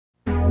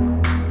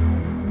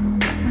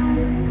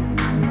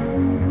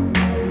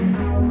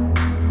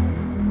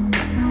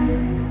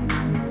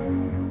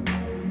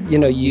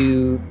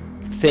You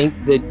think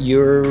that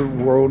your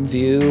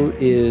worldview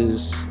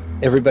is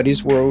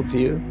everybody's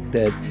worldview,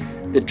 that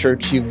the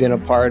church you've been a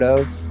part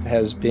of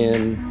has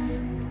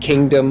been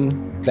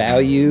kingdom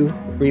value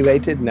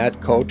related,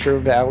 not culture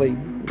value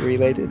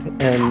related.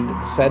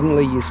 And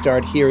suddenly you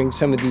start hearing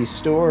some of these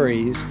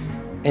stories,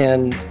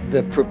 and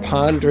the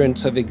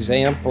preponderance of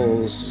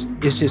examples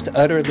is just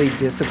utterly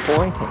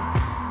disappointing.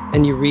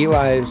 And you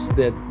realize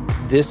that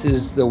this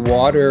is the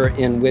water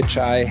in which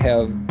I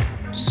have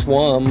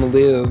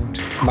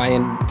lived my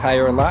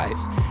entire life.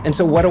 And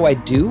so what do I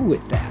do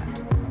with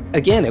that?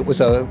 Again, it was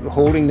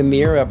holding the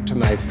mirror up to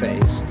my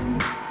face.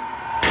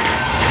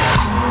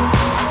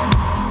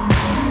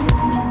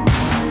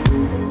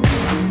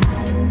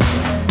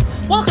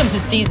 Welcome to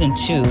Season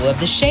 2 of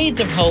the Shades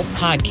of Hope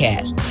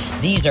podcast.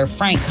 These are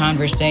frank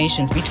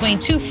conversations between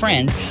two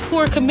friends who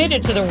are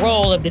committed to the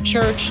role of the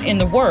church in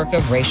the work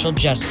of racial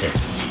justice.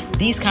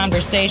 These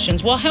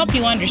conversations will help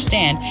you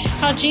understand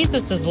how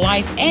Jesus'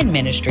 life and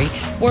ministry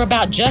were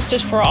about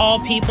justice for all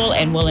people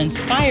and will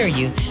inspire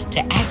you to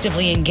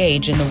actively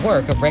engage in the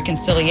work of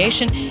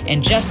reconciliation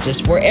and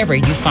justice wherever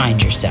you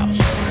find yourself.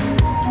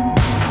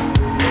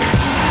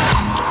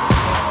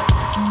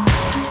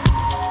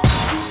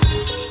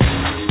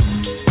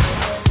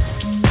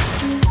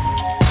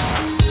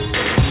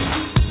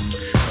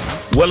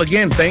 Well,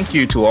 again, thank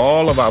you to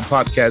all of our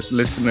podcast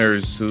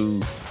listeners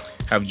who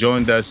have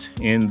joined us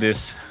in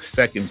this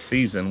second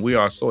season. We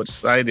are so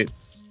excited.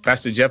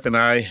 Pastor Jeff and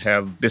I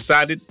have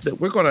decided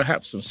that we're going to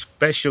have some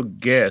special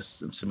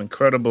guests and some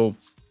incredible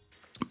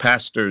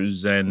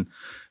pastors and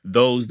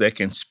those that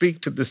can speak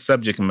to the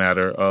subject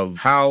matter of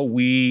how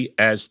we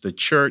as the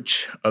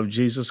Church of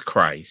Jesus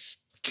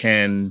Christ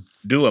can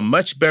do a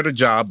much better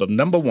job of,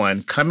 number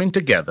one, coming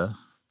together,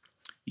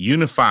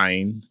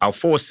 unifying our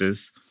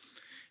forces,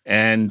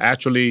 and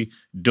actually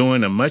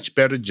doing a much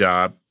better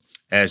job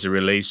as it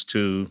relates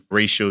to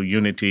racial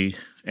unity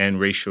and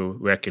racial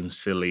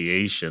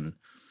reconciliation.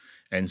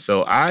 And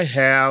so I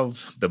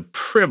have the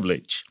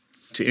privilege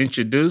to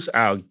introduce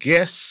our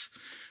guests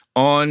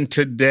on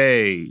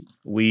today.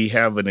 We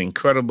have an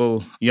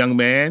incredible young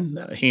man.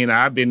 He and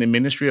I have been in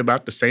ministry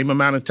about the same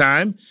amount of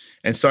time.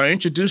 And so I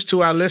introduce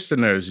to our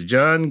listeners,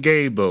 John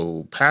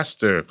Gable,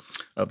 pastor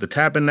of the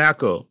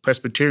Tabernacle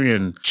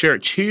Presbyterian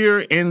Church here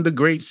in the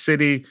great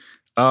city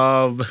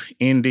of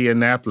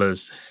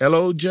Indianapolis.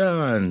 Hello,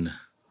 John.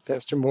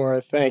 Pastor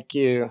Moore, thank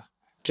you.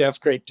 Jeff,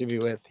 great to be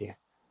with you.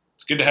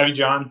 It's good to have you,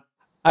 John.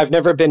 I've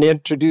never been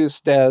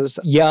introduced as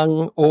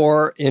young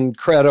or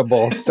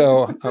incredible,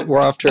 so we're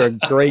off to a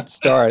great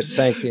start.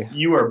 Thank you.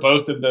 You are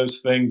both of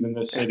those things in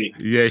this city.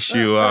 Yes,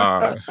 you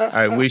are.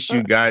 I wish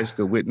you guys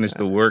could witness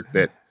the work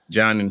that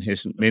John and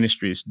his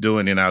ministry is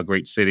doing in our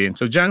great city. And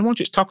so, John, why don't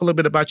you talk a little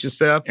bit about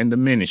yourself and the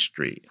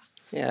ministry?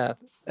 Yeah.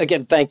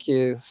 Again, thank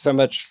you so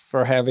much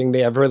for having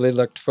me. I've really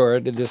looked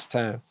forward to this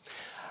time.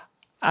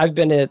 I've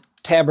been at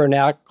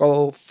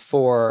Tabernacle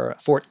for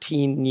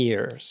 14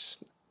 years.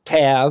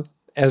 Tab,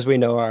 as we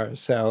know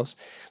ourselves,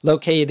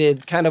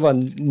 located kind of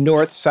on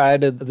north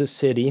side of the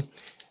city.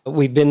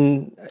 We've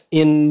been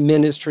in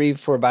ministry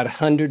for about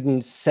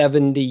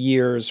 170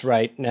 years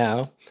right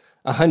now,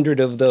 100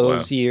 of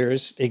those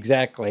years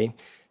exactly,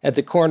 at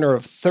the corner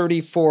of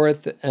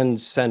 34th and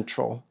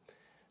Central.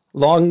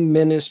 Long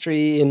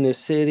ministry in the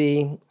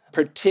city,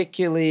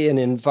 particularly an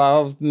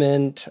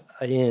involvement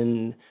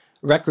in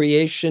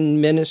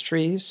recreation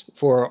ministries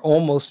for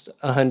almost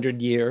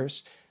 100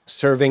 years,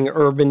 serving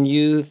urban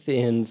youth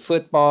in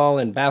football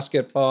and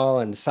basketball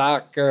and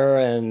soccer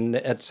and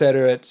et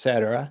cetera, et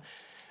cetera.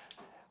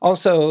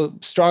 Also,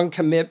 strong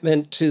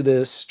commitment to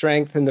the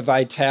strength and the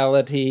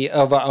vitality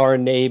of our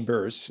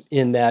neighbors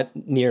in that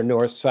near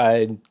North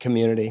Side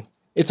community.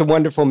 It's a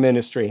wonderful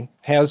ministry,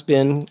 has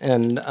been,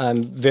 and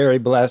I'm very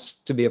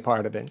blessed to be a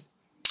part of it.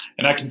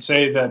 And I can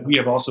say that we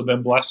have also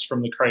been blessed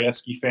from the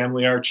Krajewski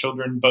family. Our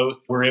children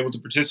both were able to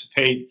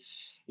participate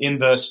in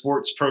the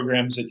sports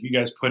programs that you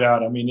guys put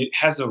out. I mean, it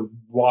has a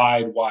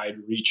wide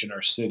reach in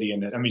our city.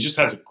 And it just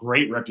has a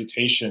great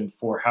reputation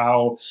for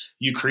how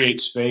you create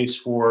space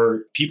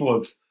for people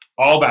of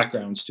all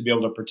backgrounds to be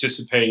able to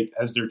participate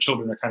as their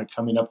children are kind of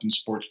coming up in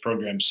sports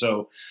programs.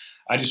 So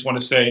I just want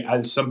to say,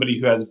 as somebody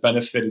who has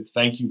benefited,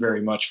 thank you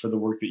very much for the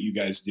work that you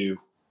guys do.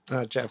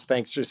 Jeff,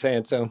 thanks for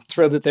saying so.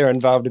 Thrilled that they're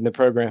involved in the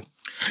program.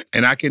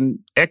 And I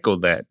can echo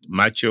that.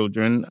 My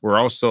children were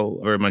also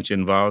very much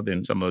involved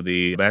in some of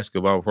the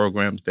basketball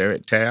programs there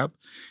at TAB.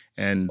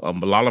 And a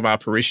lot of our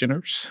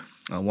parishioners,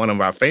 one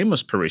of our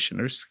famous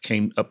parishioners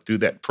came up through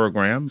that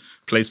program,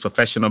 plays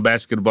professional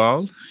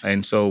basketball.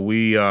 And so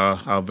we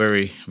are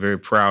very, very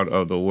proud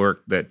of the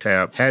work that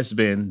TAB has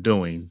been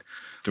doing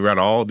throughout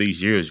all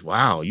these years.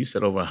 Wow, you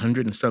said over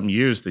 100 and some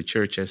years the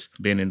church has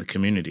been in the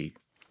community.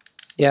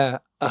 Yeah,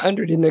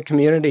 100 in the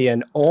community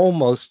and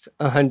almost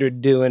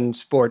 100 doing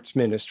sports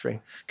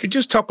ministry. Could you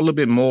just talk a little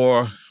bit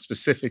more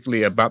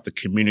specifically about the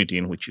community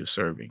in which you're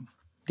serving?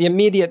 The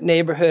immediate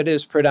neighborhood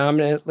is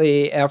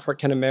predominantly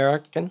African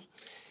American.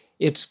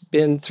 It's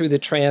been through the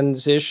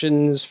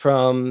transitions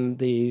from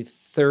the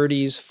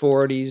 30s,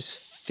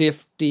 40s,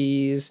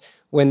 50s,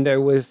 when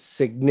there was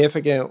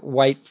significant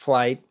white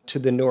flight to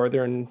the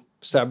northern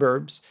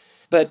suburbs.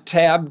 But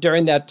Tab,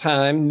 during that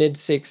time,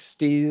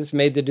 mid-60s,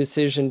 made the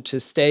decision to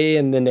stay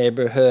in the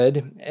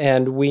neighborhood.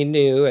 And we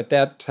knew at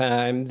that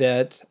time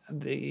that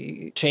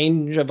the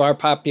change of our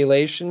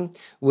population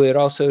would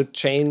also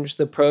change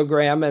the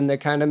program and the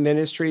kind of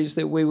ministries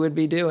that we would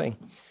be doing.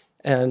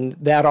 And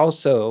that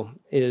also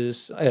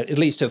is at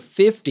least a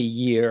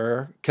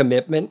 50-year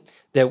commitment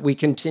that we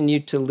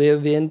continue to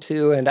live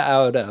into and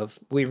out of.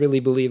 We really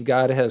believe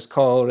God has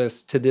called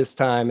us to this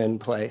time and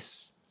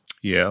place.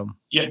 Yeah.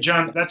 Yeah,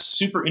 John, that's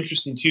super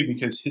interesting too,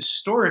 because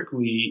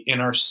historically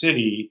in our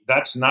city,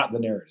 that's not the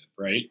narrative,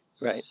 right?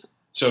 Right.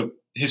 So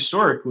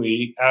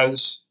historically,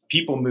 as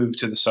people moved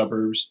to the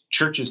suburbs,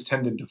 churches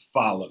tended to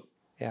follow.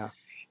 Yeah.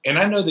 And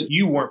I know that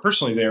you weren't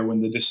personally there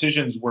when the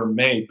decisions were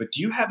made, but do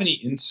you have any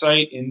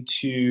insight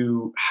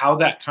into how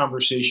that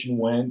conversation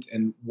went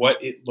and what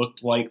it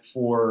looked like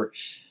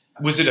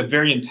was it a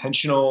very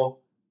intentional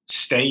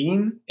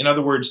staying? In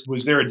other words,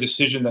 was there a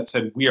decision that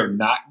said, we are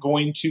not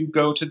going to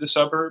go to the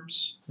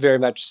suburbs? Very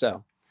much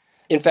so.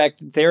 In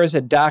fact, there is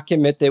a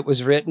document that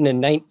was written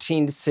in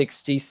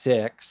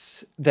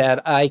 1966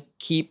 that I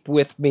keep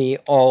with me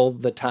all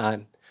the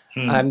time.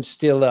 I'm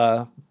still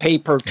a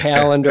paper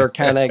calendar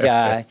kind of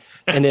guy.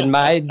 And in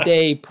my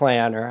day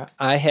planner,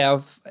 I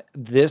have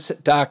this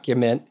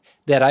document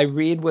that I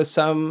read with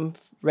some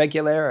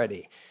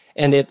regularity.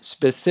 And it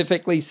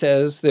specifically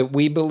says that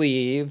we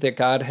believe that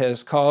God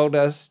has called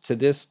us to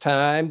this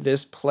time,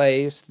 this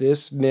place,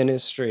 this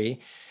ministry.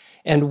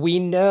 And we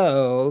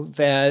know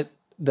that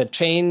the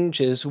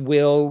changes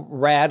will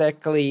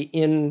radically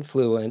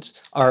influence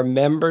our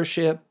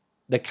membership,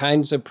 the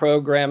kinds of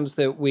programs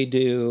that we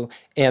do,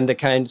 and the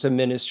kinds of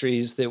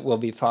ministries that we'll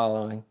be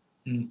following.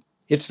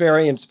 It's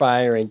very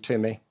inspiring to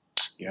me.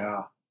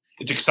 Yeah.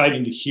 It's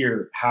exciting to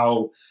hear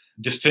how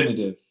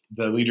definitive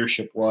the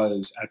leadership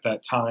was at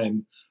that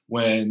time,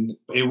 when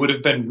it would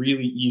have been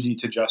really easy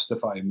to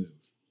justify a move.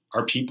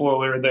 Our people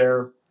are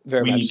there.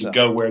 Very we much need so. to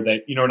go where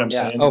they, you know what I'm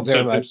saying? Oh,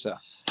 very much so.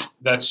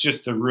 That's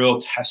just a real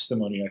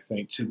testimony, I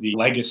think, to the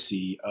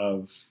legacy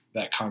of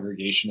that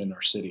congregation in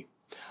our city.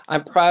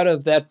 I'm proud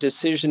of that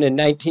decision in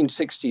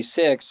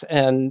 1966.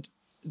 And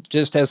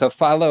just as a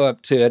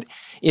follow-up to it,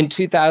 in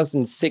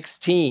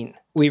 2016,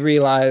 we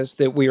realized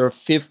that we were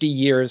 50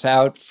 years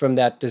out from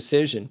that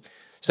decision.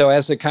 So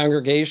as a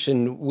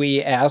congregation,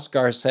 we ask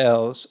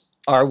ourselves,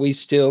 are we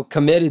still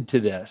committed to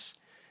this?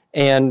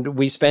 And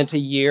we spent a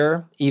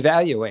year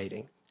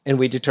evaluating, and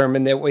we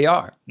determined that we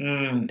are.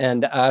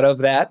 And out of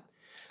that,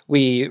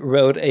 we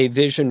wrote a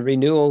vision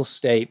renewal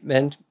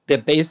statement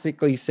that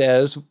basically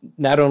says,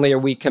 not only are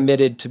we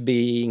committed to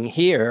being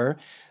here,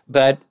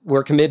 but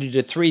we're committed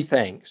to three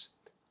things: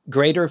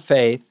 greater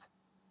faith,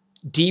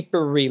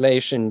 deeper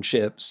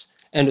relationships,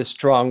 and a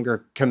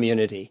stronger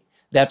community.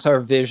 That's our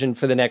vision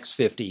for the next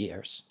 50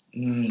 years.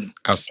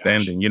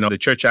 Outstanding. You know, the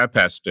church I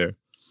pastor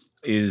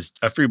is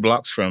a few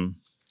blocks from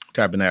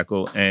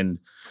Tabernacle, and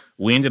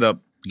we ended up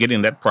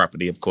getting that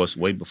property, of course,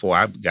 way before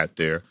I got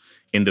there,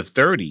 in the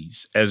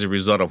 30s as a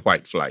result of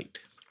white flight.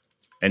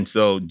 And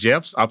so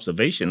Jeff's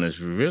observation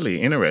is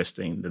really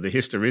interesting, the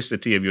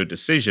historicity of your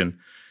decision.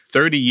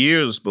 30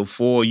 years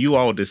before you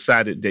all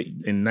decided that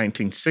in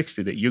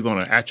 1960 that you're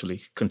going to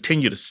actually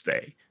continue to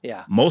stay.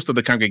 Yeah. Most of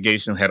the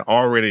congregation had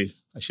already,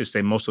 I should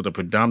say most of the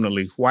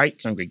predominantly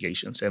white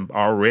congregations have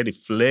already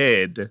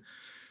fled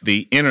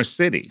the inner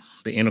city,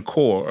 the inner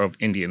core of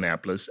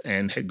Indianapolis,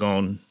 and had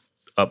gone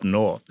up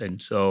north.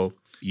 And so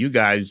you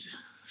guys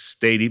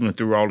stayed even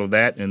through all of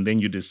that, and then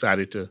you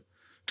decided to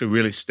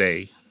really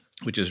stay,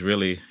 which is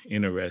really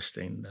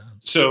interesting.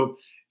 So,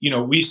 you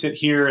know, we sit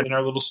here in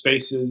our little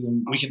spaces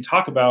and we can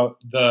talk about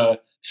the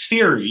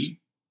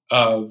theory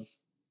of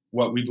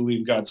what we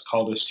believe God's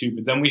called us to,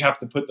 but then we have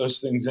to put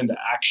those things into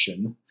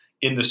action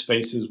in the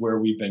spaces where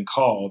we've been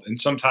called. And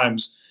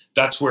sometimes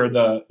that's where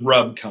the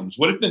rub comes.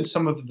 What have been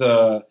some of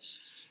the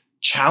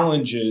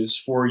challenges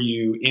for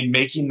you in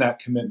making that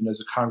commitment as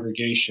a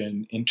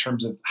congregation in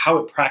terms of how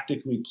it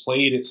practically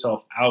played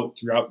itself out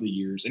throughout the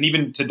years? And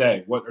even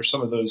today, what are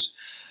some of those,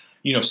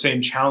 you know,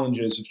 same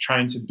challenges of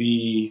trying to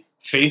be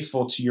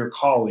faithful to your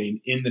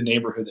calling in the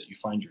neighborhood that you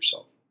find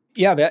yourself?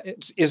 Yeah,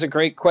 that is a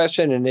great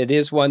question, and it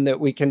is one that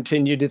we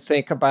continue to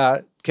think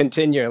about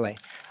continually.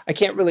 I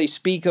can't really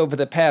speak over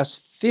the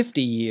past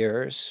 50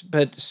 years,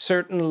 but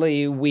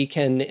certainly we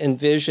can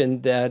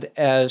envision that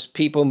as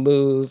people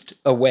moved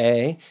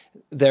away,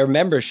 their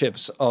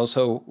memberships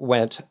also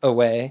went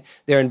away.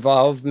 Their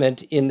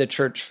involvement in the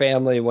church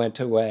family went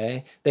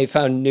away. They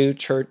found new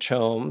church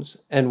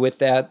homes, and with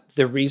that,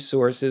 the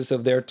resources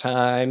of their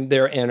time,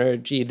 their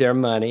energy, their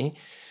money.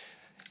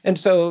 And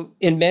so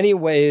in many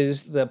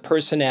ways, the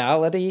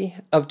personality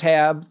of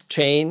Tab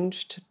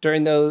changed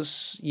during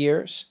those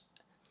years.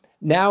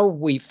 Now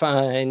we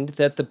find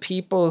that the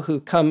people who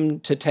come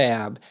to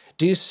Tab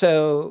do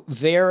so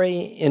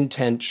very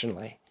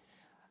intentionally.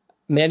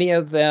 Many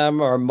of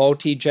them are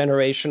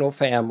multi-generational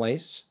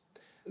families.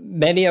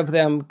 Many of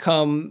them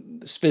come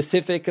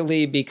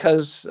specifically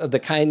because of the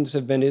kinds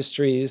of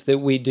ministries that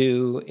we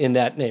do in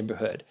that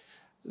neighborhood.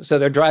 So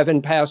they're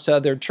driving past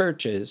other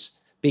churches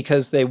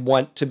because they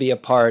want to be a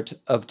part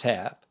of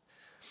TAB.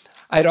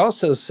 I'd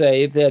also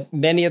say that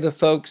many of the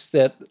folks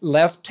that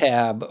left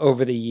TAB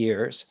over the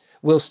years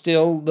will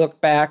still look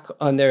back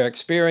on their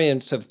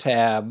experience of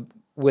TAB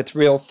with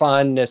real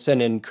fondness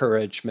and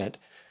encouragement.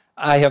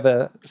 I have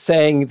a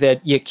saying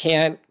that you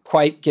can't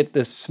quite get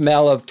the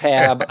smell of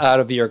TAB out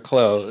of your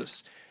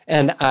clothes.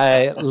 And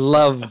I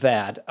love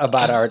that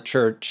about our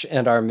church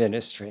and our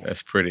ministry.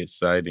 That's pretty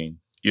exciting.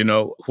 You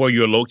know, where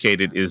you're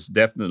located is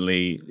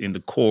definitely in the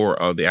core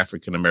of the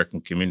African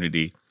American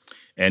community,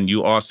 and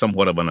you are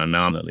somewhat of an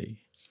anomaly.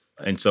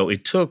 And so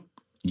it took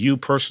you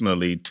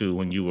personally to,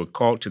 when you were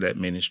called to that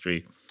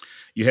ministry,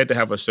 you had to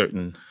have a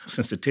certain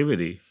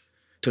sensitivity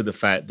to the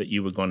fact that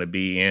you were going to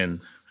be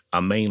in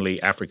a mainly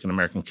African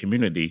American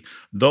community,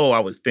 though I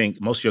would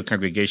think most of your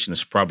congregation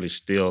is probably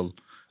still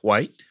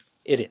white.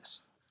 It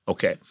is.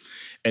 Okay.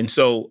 And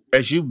so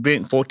as you've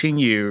been 14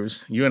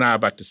 years, you and I are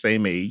about the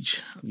same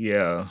age.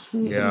 Yeah.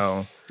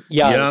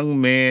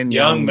 Young men.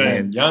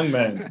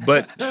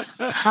 But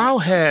how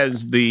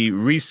has the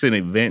recent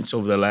events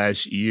over the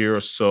last year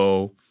or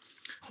so,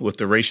 with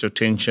the racial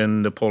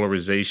tension, the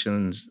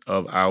polarizations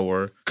of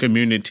our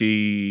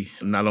community,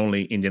 not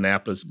only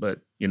Indianapolis, but,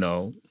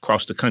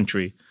 across the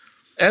country,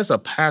 as a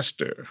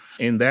pastor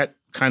in that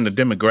kind of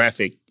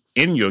demographic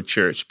in your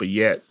church, but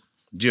yet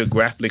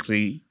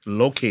geographically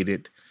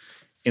located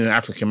in an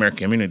African-American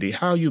community,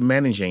 how are you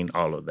managing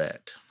all of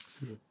that?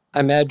 I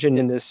imagine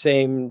in the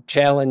same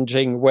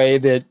challenging way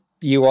that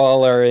you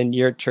all are in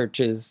your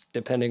churches,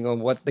 depending on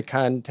what the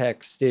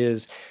context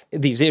is,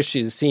 these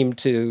issues seem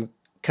to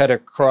cut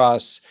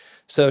across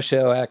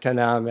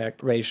socioeconomic,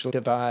 racial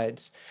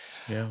divides.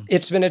 Yeah.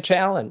 It's been a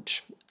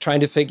challenge trying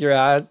to figure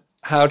out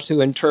how to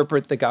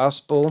interpret the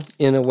gospel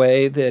in a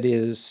way that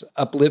is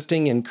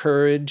uplifting,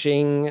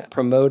 encouraging,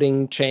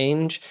 promoting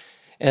change,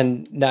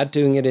 and not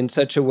doing it in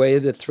such a way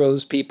that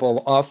throws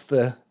people off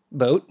the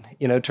boat.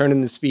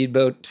 Turning the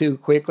speedboat too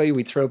quickly,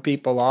 we throw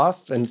people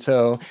off. And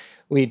so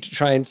we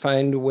try and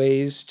find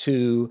ways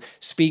to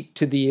speak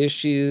to the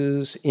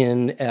issues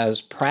in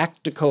as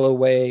practical a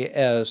way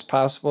as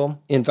possible,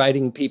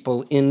 inviting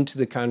people into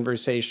the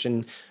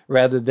conversation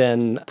rather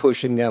than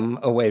pushing them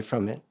away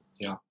from it.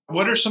 Yeah.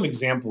 What are some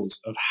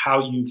examples of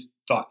how you've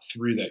thought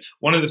through that?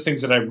 One of the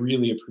things that I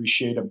really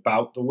appreciate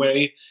about the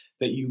way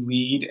that you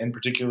lead, and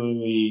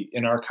particularly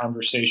in our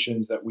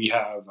conversations that we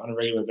have on a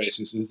regular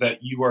basis, is that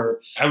you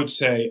are, I would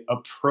say,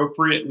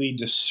 appropriately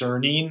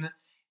discerning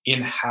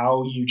in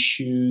how you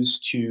choose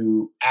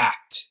to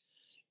act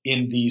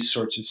in these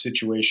sorts of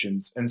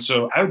situations. And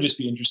so I would just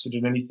be interested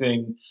in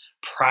anything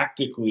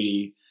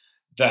practically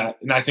that,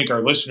 and I think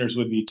our listeners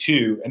would be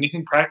too,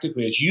 anything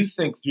practically as you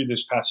think through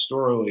this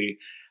pastorally,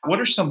 what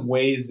are some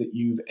ways that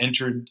you've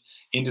entered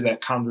into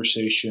that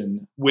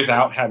conversation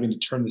without having to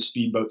turn the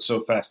speedboat so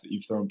fast that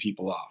you've thrown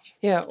people off?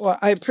 Yeah, well,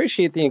 I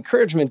appreciate the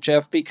encouragement,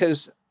 Jeff,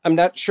 because I'm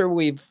not sure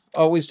we've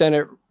always done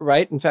it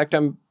right. In fact,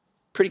 I'm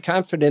pretty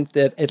confident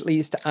that at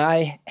least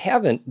I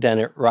haven't done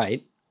it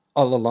right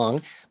all along.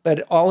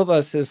 But all of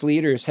us as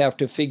leaders have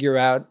to figure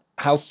out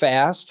how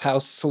fast, how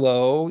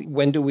slow,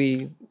 when do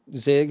we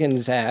zig and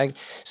zag.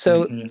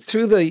 So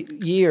through the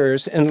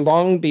years and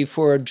long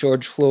before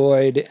George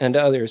Floyd and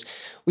others,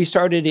 we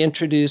started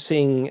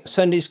introducing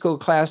Sunday school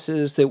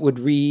classes that would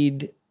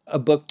read a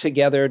book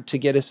together to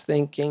get us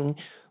thinking.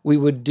 We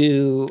would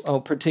do,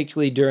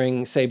 particularly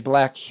during, say,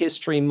 Black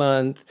History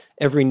Month,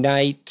 every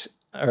night,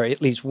 or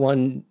at least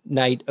one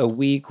night a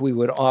week, we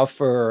would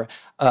offer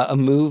a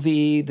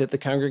movie that the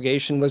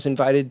congregation was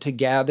invited to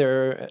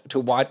gather to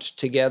watch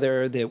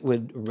together that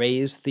would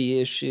raise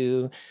the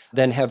issue,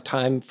 then have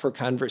time for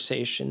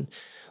conversation.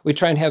 We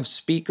try and have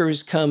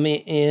speakers come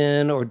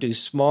in or do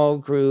small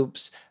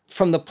groups.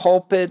 From the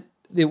pulpit,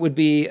 it would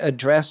be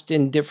addressed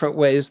in different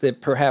ways that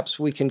perhaps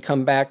we can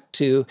come back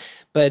to.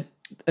 But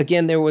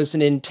again, there was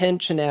an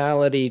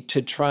intentionality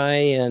to try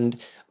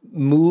and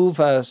move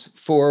us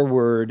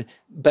forward,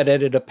 but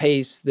at a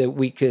pace that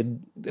we could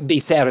be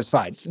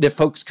satisfied, that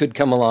folks could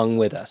come along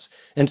with us.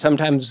 And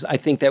sometimes I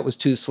think that was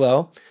too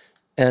slow.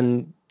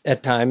 And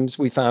at times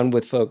we found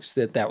with folks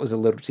that that was a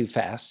little too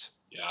fast.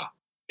 Yeah.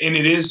 And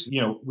it is,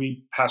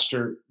 we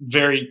pastor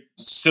very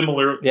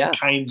similar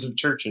kinds of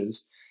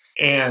churches,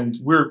 and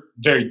we're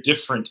very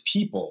different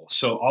people.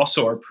 So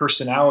also our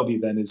personality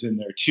then is in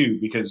there too,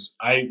 because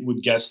I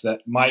would guess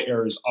that my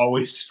error is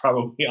always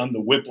probably on the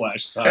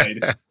whiplash side.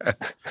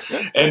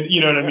 And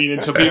you know what I mean?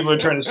 And so people are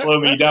trying to slow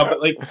me down,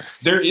 but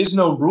there is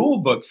no rule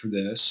book for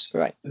this.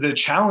 Right. The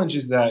challenge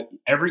is that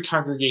every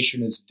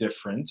congregation is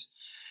different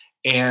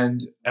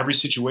and every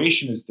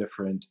situation is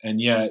different.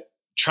 And yet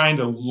trying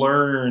to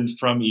learn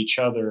from each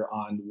other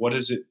on what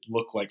does it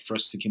look like for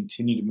us to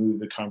continue to move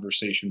the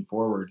conversation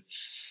forward.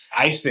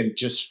 I think,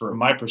 just from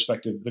my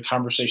perspective, the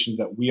conversations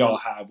that we all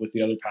have with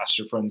the other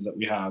pastor friends that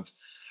we have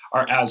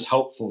are as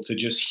helpful to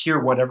just hear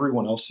what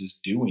everyone else is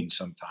doing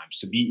sometimes,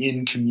 to be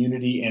in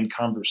community and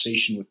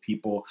conversation with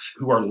people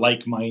who are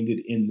like-minded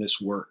in this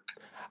work.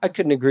 I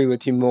couldn't agree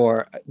with you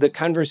more. The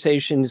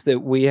conversations that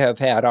we have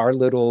had, our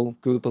little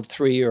group of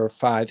 3 or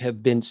 5,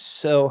 have been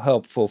so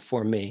helpful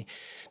for me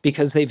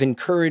because they've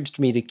encouraged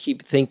me to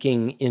keep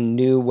thinking in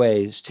new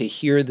ways, to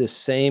hear the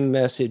same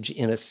message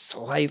in a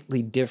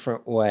slightly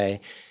different way,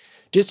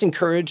 just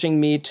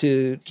encouraging me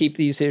to keep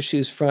these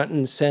issues front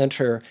and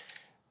center.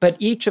 But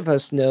each of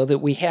us know that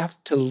we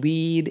have to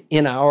lead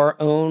in our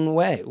own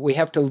way. We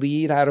have to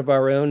lead out of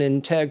our own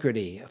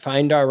integrity,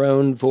 find our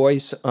own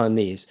voice on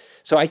these.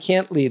 So I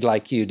can't lead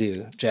like you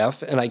do,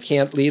 Jeff, and I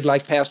can't lead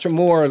like Pastor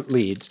Moore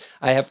leads.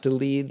 I have to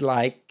lead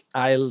like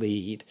I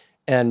lead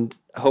and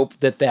hope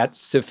that that's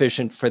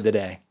sufficient for the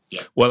day.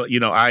 Well,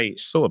 I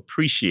so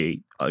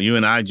appreciate you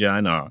and I,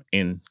 John, are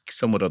in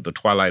somewhat of the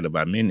twilight of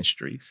our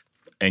ministries.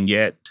 And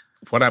yet,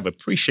 what I've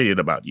appreciated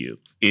about you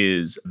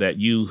is that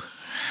you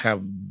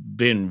have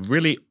been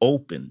really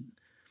open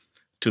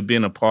to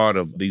being a part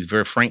of these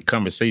very frank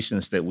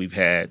conversations that we've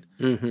had,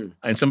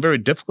 and some very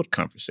difficult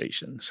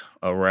conversations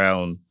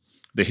around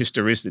the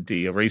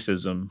historicity of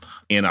racism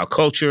in our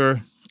culture.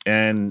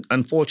 And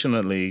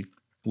unfortunately,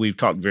 we've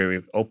talked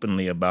very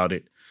openly about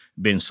it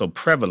being so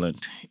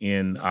prevalent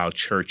in our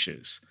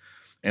churches.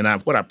 And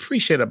what I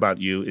appreciate about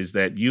you is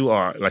that you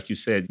are, like you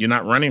said, you're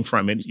not running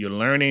from it. You're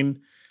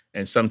learning,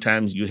 and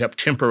sometimes you help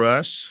temper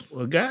us.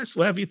 Well, guys,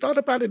 have you thought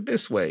about it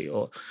this way?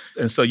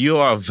 And so you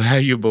are a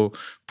valuable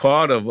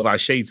part of our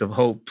Shades of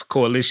Hope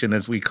coalition,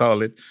 as we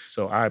call it.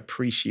 So I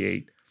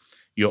appreciate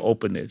your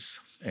openness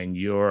and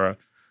your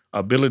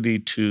ability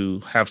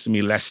to have some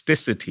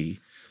elasticity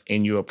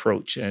in your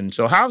approach. And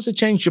so how has it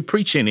changed your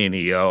preaching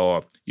any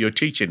or your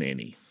teaching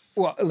any?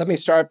 Well, let me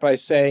start by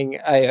saying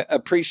I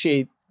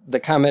appreciate the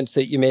comments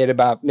that you made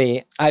about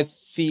me. I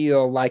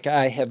feel like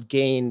I have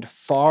gained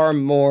far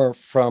more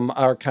from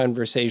our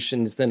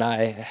conversations than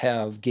I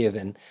have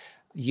given.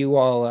 You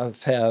all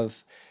have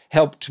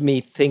helped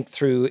me think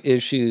through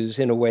issues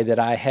in a way that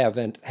I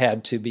haven't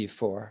had to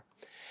before.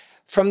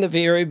 From the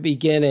very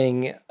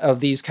beginning of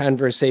these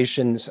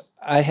conversations,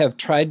 I have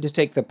tried to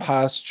take the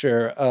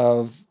posture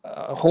of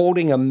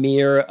holding a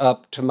mirror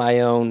up to my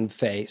own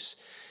face,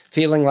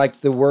 feeling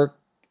like the work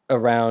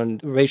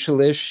around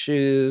racial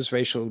issues,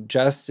 racial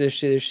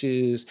justice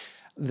issues,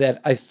 that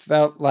I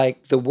felt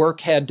like the work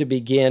had to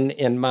begin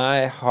in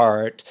my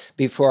heart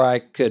before I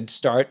could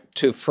start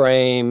to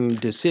frame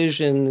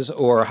decisions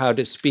or how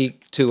to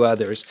speak to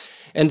others.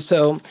 And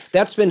so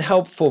that's been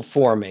helpful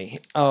for me,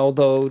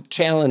 although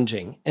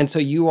challenging. And so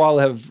you all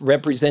have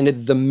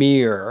represented the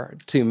mirror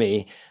to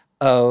me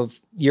of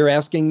you're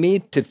asking me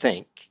to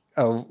think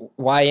of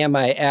why am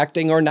I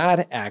acting or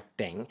not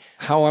acting?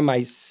 How am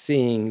I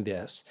seeing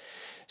this?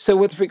 So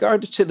with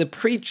regards to the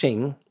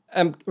preaching,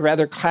 I'm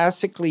rather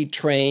classically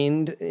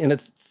trained in a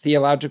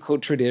theological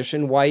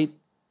tradition, white,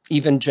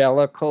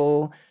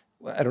 evangelical.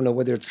 I don't know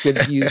whether it's good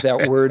to use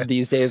that word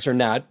these days or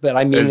not, but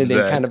I mean it in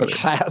kind of a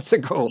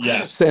classical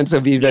sense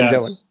of evangelical.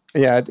 Yes.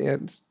 Yeah,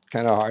 it's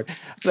kind of hard.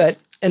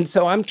 And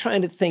so I'm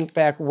trying to think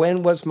back,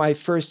 when was my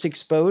first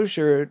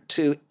exposure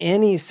to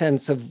any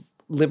sense of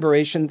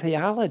liberation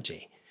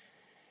theology?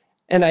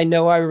 And I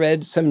know I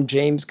read some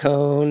James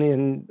Cone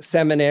in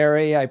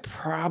seminary. I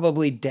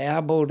probably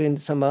dabbled in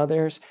some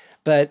others,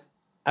 but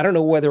I don't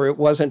know whether it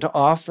wasn't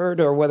offered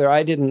or whether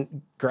I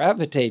didn't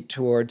gravitate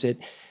towards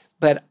it.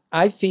 But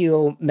I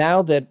feel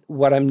now that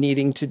what I'm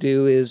needing to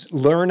do is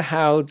learn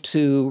how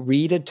to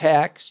read a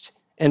text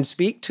and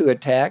speak to a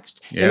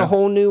text in a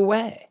whole new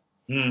way.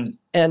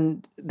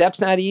 And that's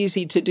not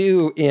easy to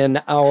do in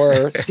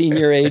our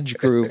senior age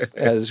group,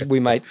 as we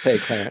might say,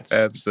 Clarence.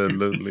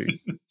 Absolutely.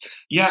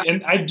 Yeah,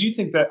 and I do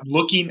think that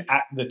looking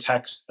at the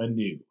text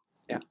anew,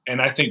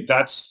 and I think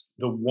that's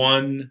the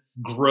one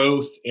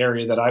growth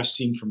area that I've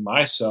seen from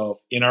myself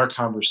in our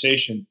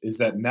conversations, is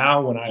that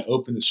now when I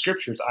open the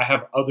scriptures, I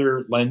have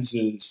other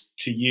lenses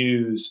to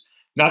use.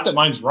 Not that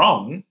mine's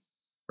wrong,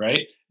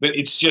 right? But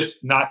it's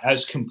just not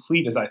as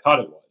complete as I thought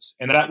it was.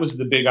 And that was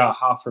the big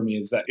aha for me,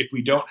 is that if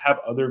we don't have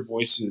other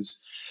voices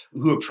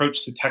who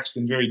approach the text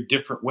in very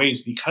different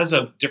ways because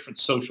of different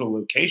social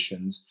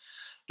locations,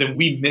 then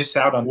we miss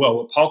out on,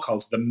 what Paul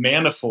calls the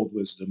manifold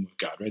wisdom of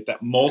God, right?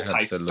 That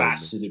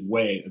multifaceted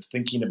way of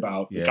thinking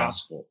about the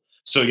gospel.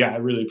 So I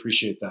really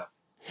appreciate that.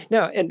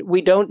 No, and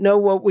we don't know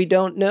what we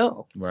don't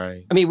know.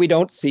 Right. I mean, we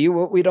don't see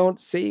what we don't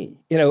see.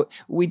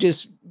 We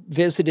just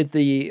visited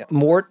the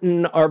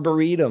Morton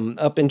Arboretum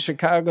up in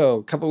Chicago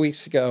a couple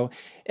weeks ago,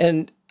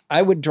 and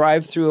I would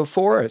drive through a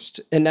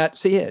forest and not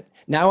see it.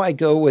 Now I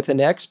go with an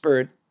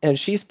expert, and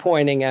she's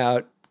pointing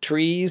out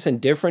trees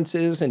and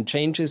differences and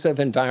changes of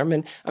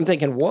environment. I'm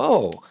thinking,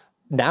 whoa,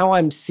 now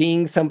I'm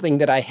seeing something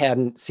that I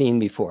hadn't seen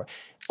before.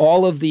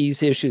 All of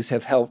these issues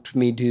have helped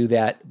me do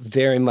that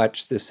very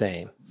much the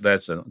same.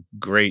 That's a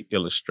great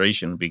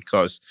illustration,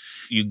 because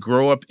you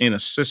grow up in a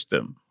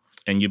system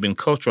and you've been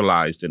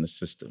culturalized in a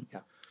system.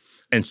 Yeah.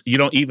 And you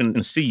don't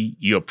even see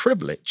your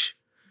privilege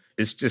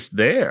it's just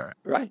there.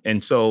 Right.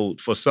 And so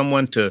for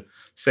someone to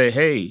say,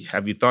 hey,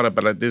 have you thought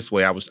about it this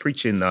way? I was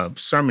preaching a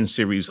sermon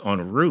series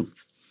on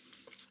Ruth,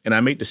 and I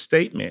made the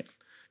statement,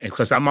 and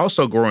because I'm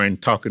also growing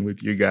talking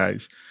with you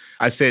guys,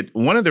 I said,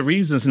 one of the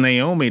reasons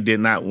Naomi did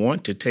not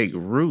want to take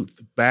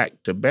Ruth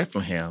back to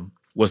Bethlehem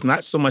was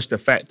not so much the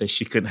fact that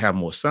she couldn't have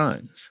more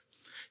sons.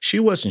 She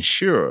wasn't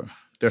sure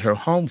that her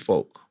home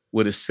folk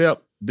would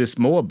accept this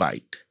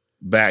Moabite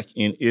back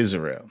in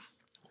Israel.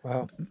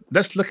 Wow.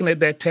 That's looking at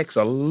that text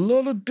a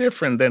little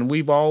different than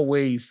we've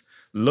always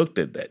looked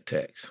at that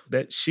text,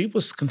 that she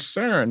was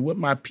concerned with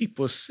my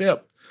people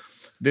accept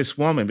this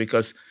woman,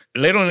 because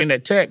later on in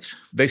that text,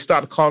 they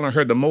started calling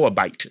her the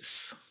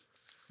Moabitess.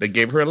 They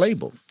gave her a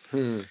label.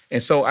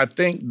 And so I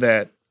think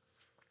that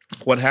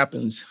what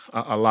happens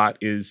a lot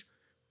is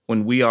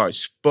when we are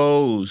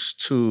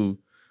exposed to,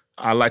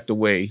 I like the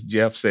way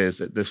Jeff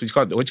says it. This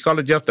what you call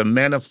it, Jeff? The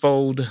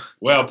manifold.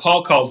 Well,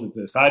 Paul calls it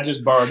this. I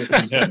just borrowed it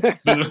from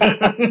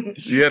him.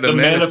 Yeah, the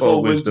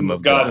manifold wisdom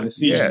of God. In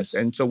Ephesians. Yes,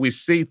 and so we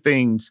see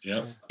things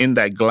in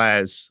that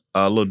glass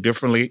a little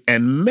differently,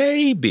 and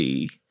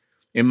maybe,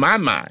 in my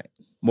mind,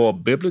 more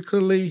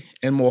biblically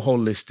and more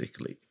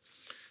holistically,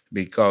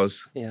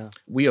 because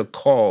we are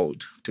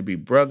called to be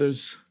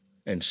brothers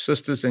and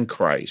sisters in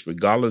Christ,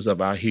 regardless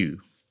of our hue.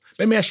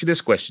 Let me ask you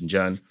this question,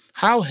 John.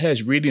 How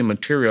has reading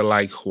material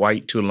like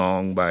White Too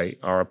Long by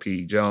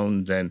R.P.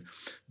 Jones and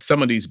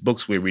some of these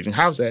books we're reading,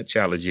 how's that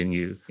challenging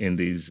you in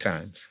these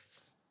times?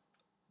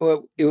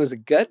 Well, it was a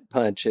gut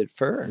punch at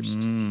first.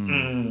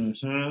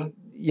 Mm-hmm.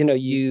 You know,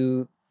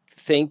 you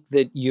think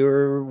that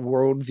your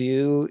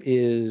worldview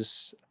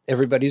is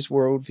everybody's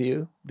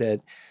worldview,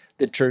 that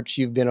the church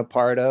you've been a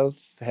part of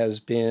has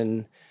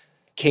been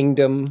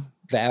kingdom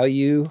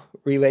value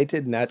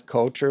related, not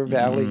culture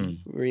value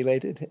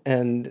related.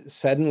 And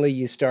suddenly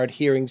you start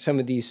hearing some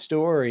of these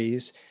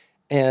stories,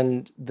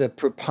 and the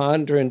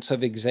preponderance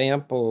of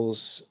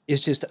examples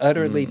is just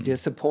utterly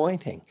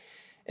disappointing.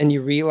 And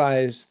you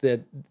realize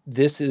that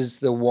this is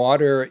the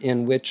water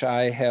in which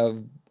I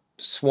have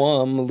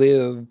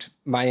lived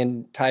my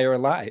entire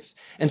life.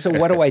 And so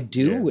what do I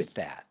do with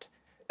that?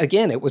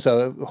 Again, it was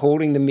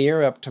holding the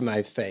mirror up to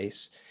my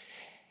face.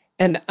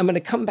 And I'm going to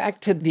come back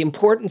to the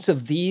importance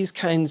of these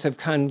kinds of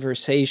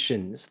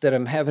conversations that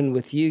I'm having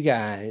with you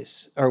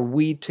guys, or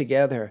we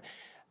together,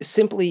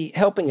 simply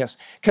helping us.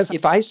 Because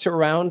if I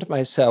surround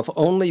myself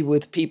only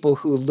with people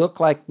who look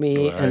like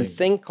me and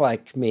think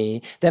like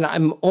me, then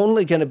I'm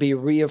only going to be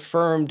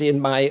reaffirmed in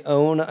my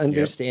own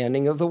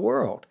understanding of the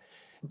world.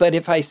 But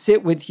if I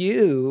sit with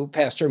you,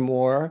 Pastor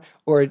Moore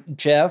or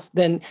Jeff,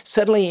 then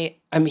suddenly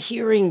I'm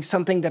hearing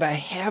something that I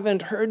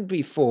haven't heard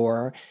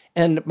before,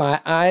 and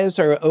my eyes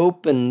are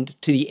opened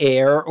to the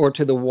air or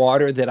to the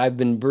water that I've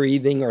been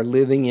breathing or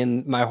living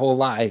in my whole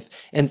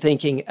life, and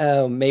thinking,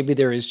 oh, maybe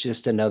there is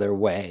just another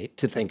way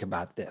to think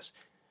about this.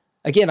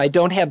 Again, I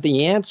don't have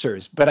the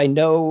answers, but I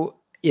know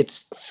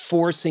it's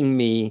forcing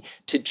me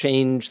to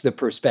change the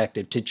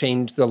perspective, to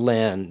change the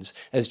lens,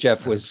 as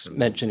Jeff was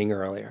mentioning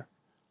earlier.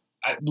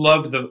 I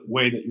love the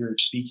way that you're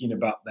speaking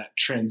about that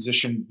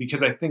transition,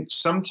 because I think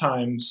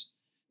sometimes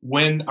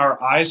when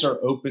our eyes are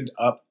opened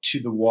up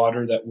to the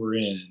water that we're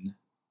in,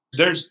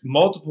 there's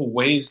multiple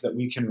ways that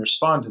we can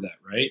respond to that,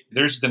 right?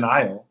 There's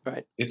denial.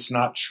 Right. It's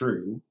not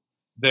true.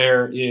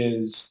 There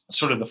is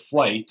sort of the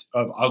flight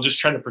of, I'll just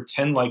try to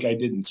pretend like I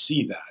didn't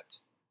see that.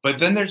 But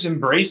then there's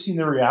embracing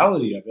the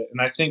reality of it.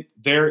 And I think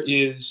there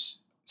is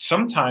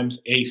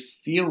sometimes a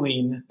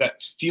feeling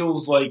that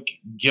feels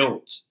like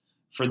guilt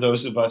for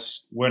those of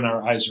us when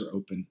our eyes are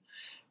open.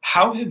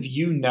 How have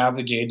you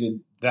navigated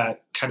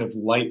that kind of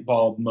light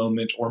bulb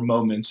moment, or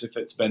moments, if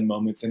it's been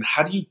moments, and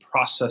how do you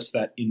process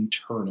that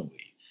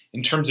internally?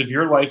 In terms of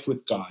your life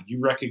with God, you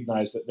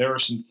recognize that there are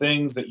some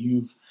things that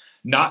you've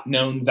not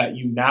known that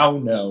you now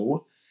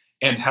know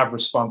and have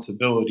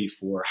responsibility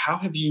for. How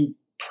have you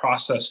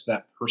processed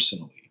that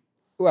personally?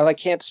 Well, I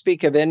can't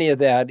speak of any of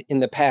that in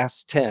the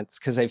past tense,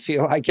 because I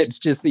feel like it's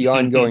just the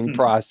ongoing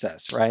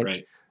process, right?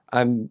 Right.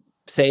 I'm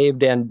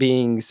saved and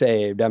being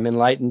saved. I'm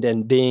enlightened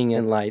and being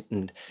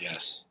enlightened.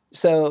 Yes.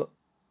 So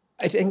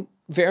I think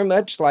very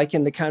much like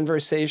in the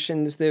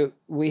conversations that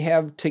we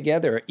have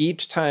together,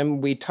 each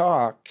time we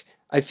talk,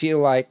 I feel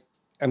like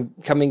I'm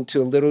coming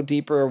to a little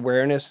deeper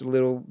awareness, a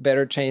little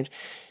better change,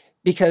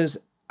 because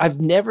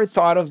I've never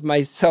thought of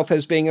myself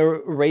as being a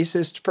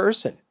racist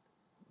person.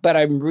 But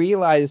I'm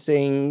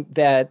realizing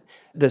that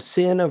the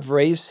sin of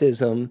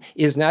racism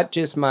is not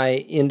just my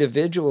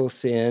individual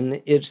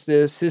sin, it's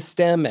the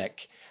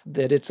systemic,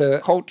 that it's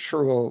a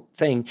cultural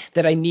thing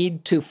that I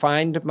need to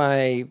find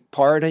my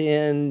part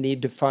in,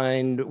 need to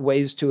find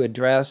ways to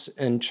address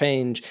and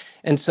change.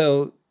 And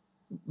so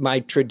my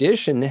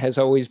tradition has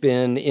always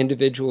been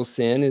individual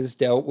sin is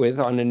dealt with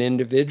on an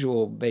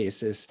individual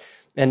basis.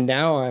 And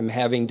now I'm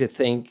having to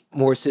think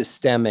more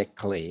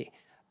systemically.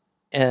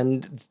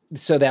 And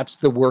so that's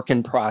the work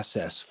in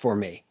process for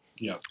me.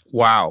 Yeah.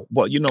 Wow.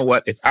 Well, you know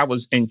what? If I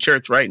was in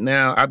church right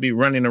now, I'd be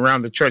running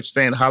around the church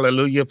saying,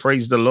 hallelujah,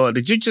 praise the Lord.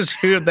 Did you just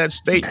hear that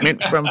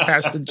statement from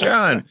Pastor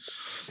John?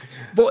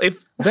 Well,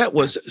 if that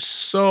was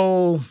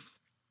so,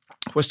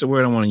 what's the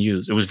word I want to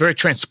use? It was very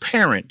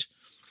transparent,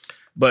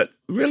 but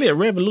really a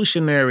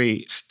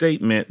revolutionary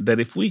statement that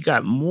if we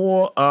got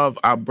more of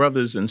our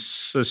brothers and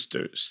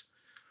sisters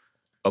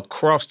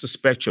across the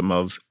spectrum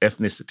of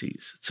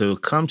ethnicities to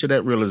come to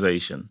that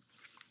realization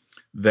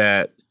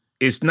that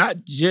it's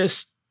not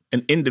just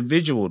an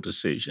individual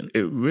decision,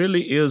 it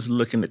really is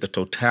looking at the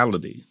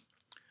totality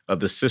of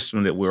the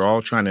system that we're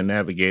all trying to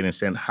navigate and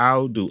saying,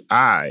 how do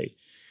I,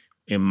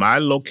 in my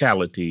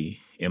locality,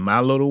 in my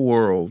little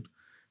world,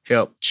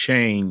 help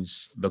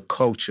change the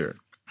culture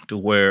to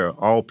where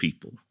all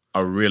people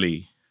are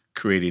really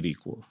created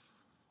equal?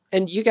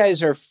 And you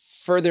guys are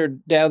further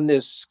down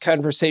this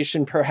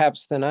conversation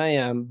perhaps than I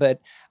am, but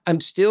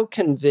I'm still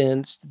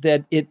convinced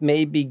that it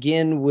may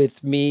begin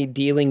with me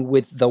dealing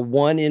with the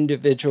one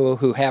individual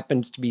who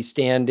happens to be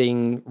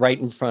standing right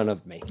in front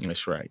of me.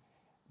 That's right.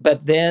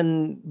 But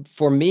then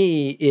for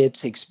me,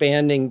 it's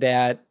expanding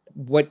that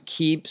what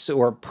keeps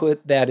or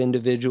put that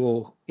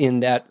individual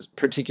in that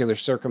particular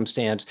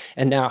circumstance.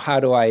 And now how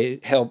do I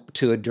help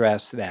to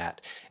address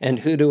that? And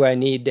who do I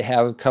need to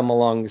have come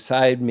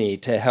alongside me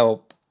to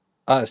help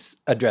us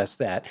address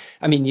that?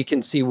 I mean, you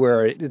can see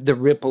where the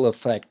ripple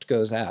effect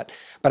goes out.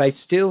 But I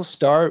still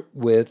start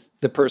with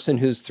the person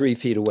who's 3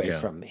 feet away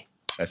from me.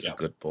 That's a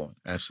good point.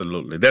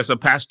 Absolutely. There's a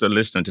pastor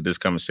listening to this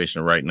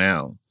conversation right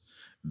now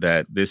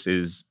that this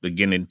is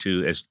beginning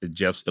to, as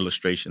Jeff's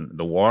illustration,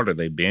 the water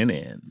they've been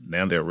in.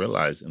 Now they're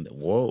realizing that,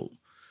 whoa,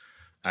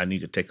 I need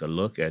to take a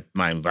look at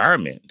my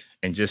environment.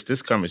 And just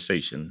this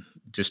conversation,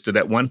 just to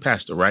that one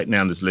pastor right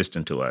now that's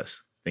listening to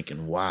us,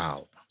 thinking,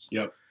 wow,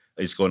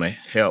 it's going to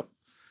help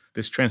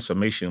this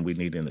transformation we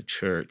need in the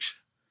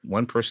church,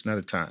 one person at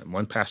a time,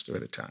 one pastor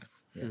at a time.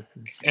 Yeah.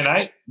 Mm-hmm. And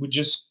I would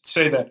just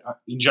say that,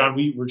 John,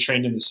 we were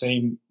trained in the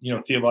same,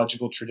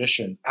 theological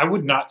tradition. I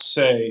would not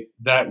say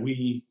that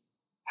we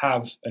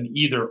have an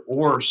either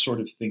or sort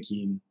of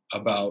thinking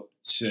about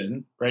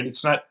sin, right?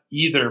 It's not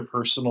either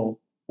personal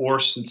or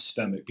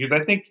systemic, because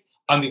I think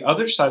on the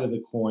other side of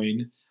the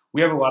coin,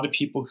 we have a lot of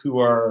people who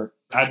are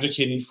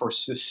advocating for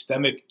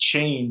systemic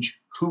change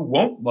who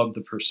won't love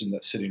the person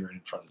that's sitting right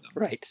in front of them.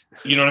 Right.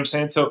 You know what I'm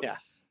saying? So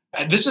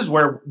this is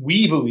where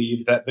we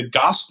believe that the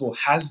gospel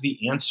has the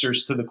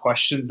answers to the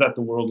questions that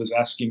the world is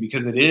asking,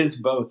 because it is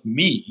both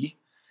me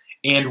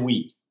and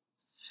we.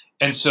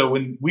 And so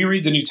when we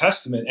read the New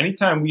Testament,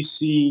 anytime we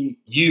see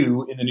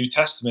you in the New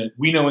Testament,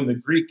 we know in the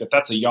Greek that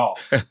that's a y'all.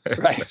 Right.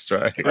 That's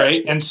right.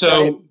 Right. And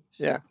so,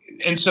 yeah.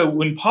 And so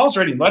when Paul's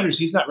writing letters,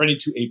 he's not writing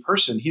to a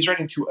person, he's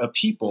writing to a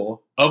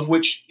people of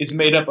which is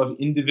made up of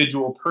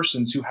individual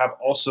persons who have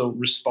also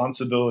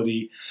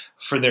responsibility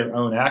for their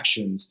own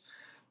actions.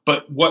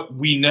 But what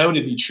we know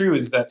to be true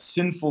is that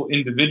sinful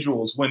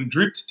individuals, when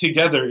grouped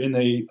together in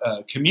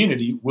a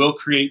community, will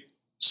create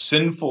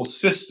sinful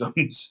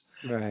systems.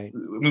 Right.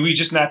 I mean, we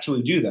just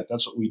naturally do that.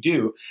 That's what we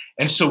do.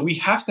 And so we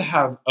have to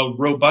have a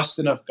robust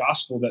enough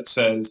gospel that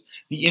says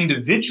the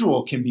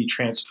individual can be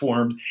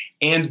transformed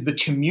and the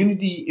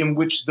community in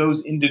which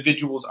those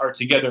individuals are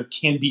together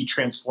can be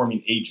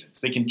transforming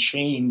agents. They can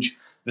change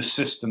the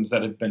systems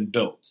that have been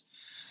built.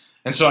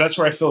 And so that's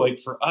where I feel like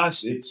for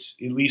us, it's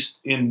at least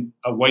in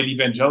a white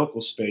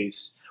evangelical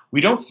space, we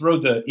don't throw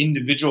the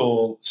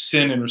individual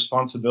sin and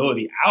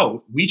responsibility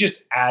out. We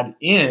just add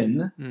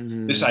in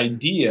this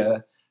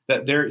idea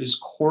that there is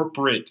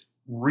corporate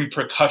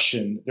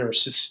repercussion, there are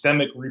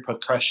systemic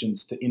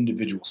repercussions to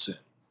individual sin.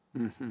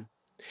 Mm-hmm.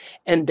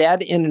 And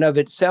that in and of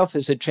itself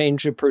is a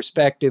change of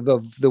perspective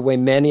of the way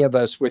many of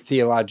us were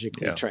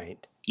theologically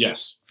trained.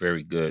 Yes.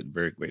 Very good.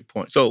 Very great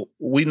point. So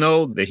we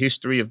know the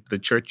history of the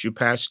church you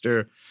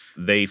pastor.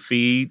 They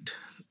feed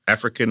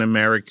African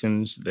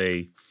Americans.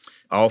 They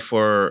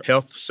offer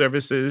health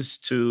services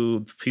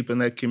to people in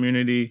that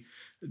community.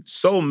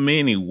 So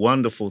many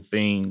wonderful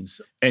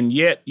things. And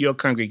yet your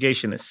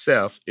congregation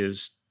itself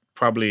is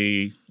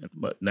probably,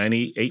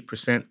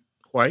 98%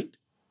 white?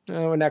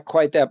 No, not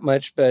quite that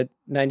much, but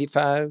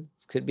 95,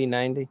 could be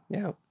 90.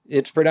 Yeah,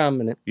 it's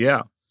predominant.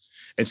 Yeah.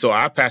 And so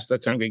I pastor a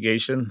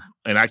congregation,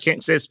 and I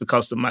can't say it's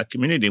because of my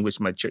community in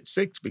which my church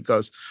sits,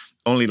 because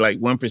only like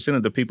 1%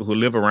 of the people who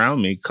live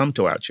around me come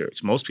to our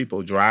church. Most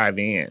people drive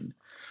in.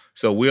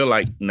 So we're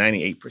like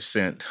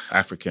 98%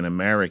 African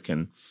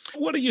American.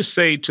 What do you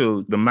say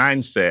to the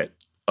mindset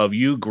of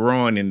you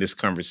growing in this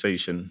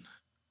conversation,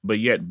 but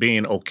yet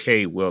being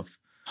okay with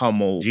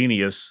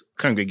homogeneous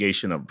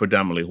congregation of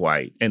predominantly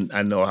white? And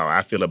I know how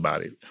I feel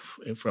about it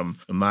from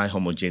my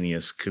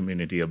homogeneous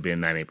community of being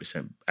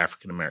 98%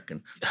 African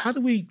American. How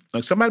do we,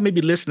 like somebody may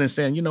be listening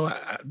saying,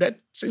 that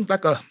seems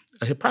like a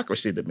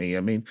hypocrisy to me. I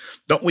mean,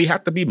 don't we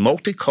have to be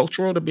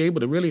multicultural to be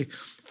able to really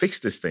fix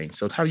this thing?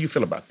 So how do you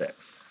feel about that?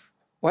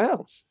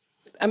 Well,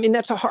 I mean,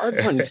 that's a hard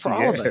one for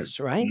all of us,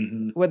 right?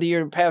 Mm-hmm. Whether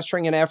you're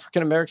pastoring an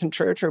African-American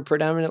church or a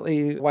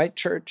predominantly white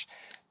church,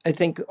 I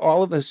think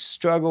all of us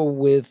struggle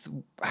with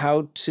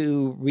how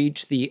to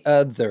reach the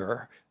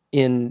other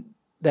in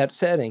that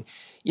setting.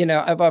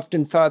 I've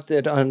often thought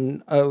that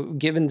on a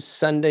given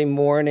Sunday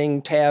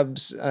morning,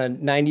 Tab's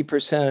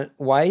 90%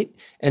 white,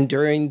 and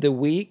during the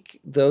week,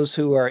 those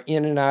who are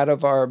in and out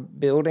of our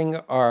building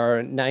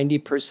are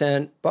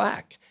 90%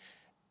 black.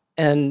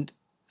 And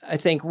I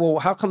think, well,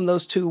 how come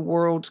those two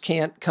worlds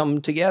can't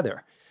come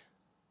together?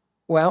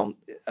 Well,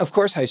 of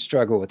course I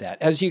struggle with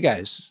that, as you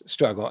guys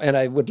struggle, and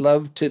I would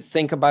love to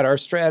think about our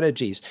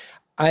strategies.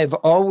 I've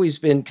always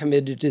been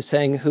committed to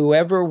saying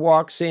whoever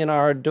walks in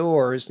our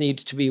doors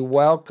needs to be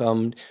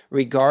welcomed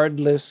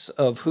regardless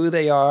of who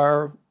they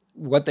are,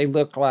 what they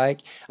look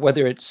like,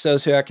 whether it's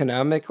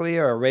socioeconomically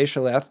or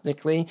racial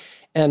ethnically.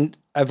 And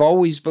I've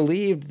always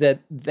believed that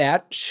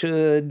that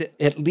should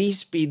at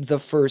least be the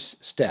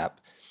first step.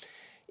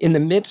 In the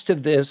midst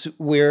of this,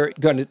 we're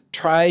going to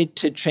try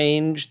to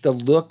change the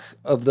look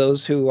of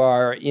those who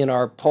are in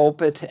our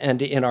pulpit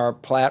and in our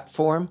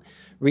platform,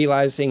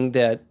 realizing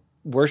that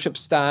worship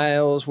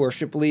styles,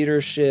 worship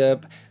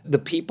leadership, the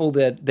people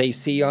that they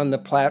see on the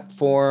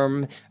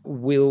platform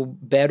will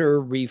better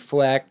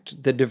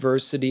reflect the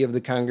diversity of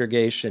the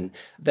congregation.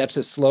 That's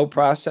a slow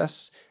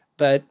process,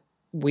 but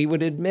we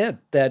would admit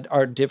that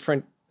our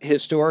different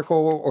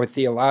historical or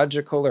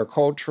theological or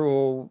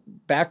cultural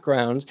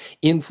backgrounds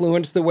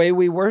influence the way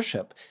we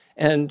worship.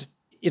 And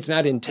it's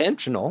not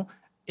intentional.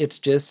 It's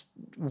just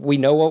we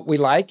know what we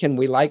like and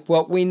we like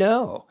what we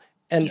know.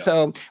 And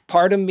so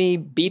part of me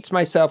beats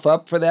myself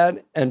up for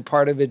that. And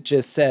part of it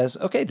just says,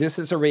 okay, this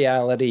is a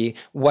reality.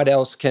 What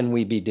else can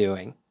we be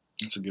doing?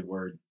 That's a good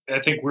word. I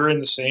think we're in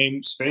the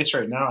same space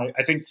right now.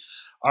 I think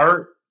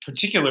our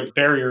particular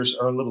barriers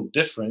are a little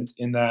different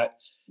in that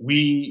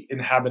we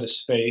inhabit a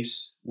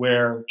space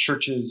where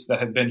churches that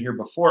have been here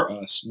before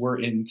us were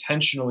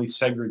intentionally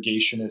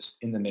segregationist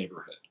in the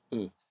neighborhood.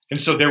 And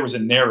so there was a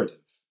narrative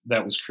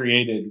that was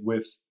created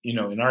with, in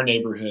our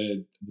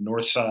neighborhood, the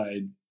north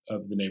side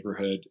of the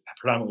neighborhood,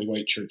 predominantly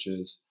white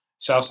churches,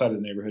 south side of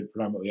the neighborhood,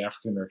 predominantly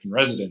African-American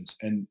residents.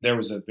 And there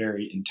was a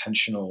very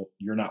intentional,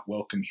 you're not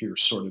welcome here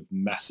sort of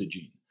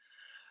messaging.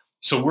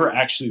 So we're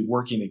actually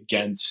working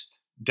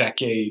against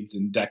decades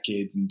and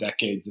decades and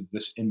decades of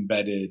this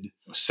embedded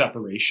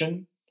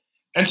separation.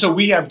 And so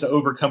we have to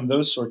overcome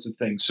those sorts of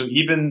things. So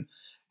even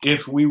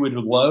if we would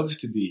love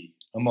to be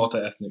a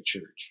multi-ethnic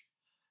church,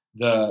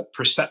 the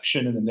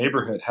perception in the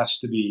neighborhood has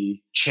to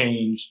be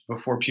changed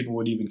before people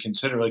would even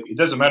consider, it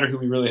doesn't matter who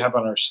we really have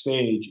on our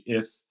stage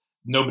if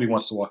nobody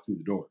wants to walk through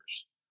the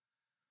doors.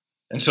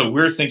 And so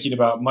we're thinking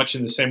about, much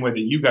in the same way that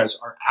you guys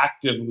are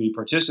actively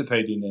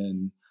participating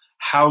in,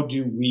 how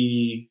do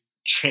we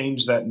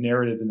change that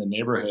narrative in the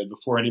neighborhood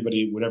before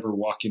anybody would ever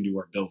walk into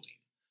our building?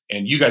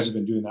 And you guys have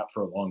been doing that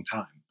for a long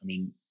time.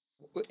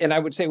 And I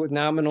would say with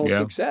nominal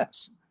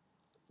success.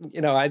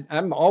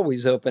 I'm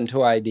always open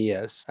to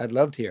ideas. I'd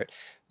love to hear it.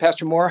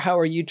 Pastor Moore, how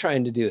are you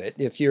trying to do it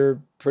if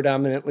you're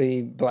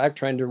predominantly Black,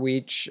 trying to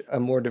reach a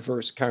more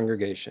diverse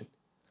congregation?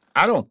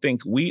 I don't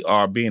think we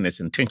are being as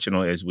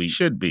intentional as we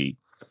should be.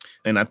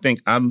 And I think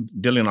I'm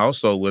dealing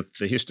also with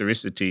the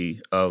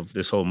historicity of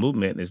this whole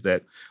movement, is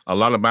that a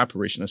lot of my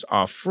parishioners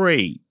are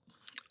afraid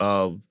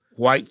of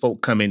white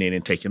folk coming in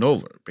and taking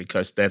over,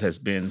 because that has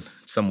been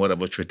somewhat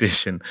of a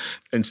tradition.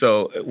 And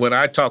so when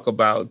I talk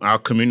about our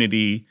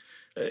community,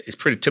 it's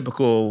pretty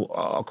typical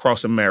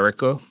across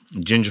America.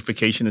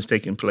 Gentrification is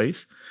taking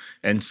place.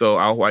 And so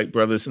our white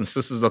brothers and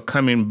sisters are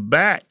coming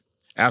back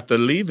after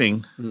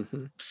leaving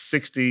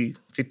 60,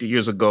 50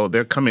 years ago.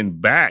 They're coming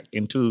back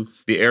into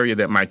the area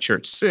that my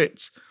church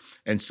sits.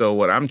 And so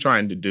what I'm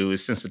trying to do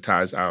is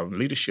sensitize our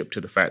leadership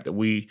to the fact that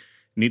we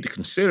need to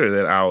consider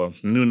that our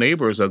new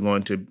neighbors are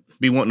going to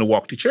be wanting to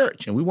walk to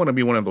church. And we want to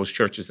be one of those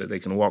churches that they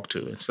can walk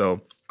to. And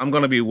so I'm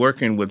going to be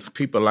working with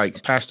people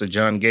like Pastor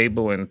John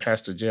Gable and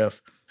Pastor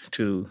Jeff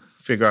to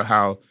figure out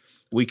how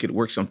we could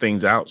work some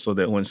things out so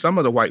that when some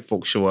of the white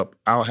folks show up,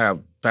 I'll have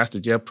Pastor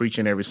Jeff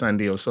preaching every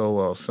Sunday or so,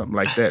 or something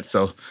like that.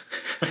 So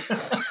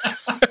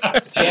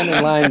stand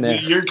in line there.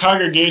 Your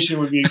congregation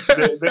would be,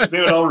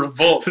 they would all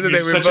revolt.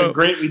 It's such a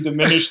greatly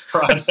diminished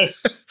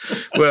product.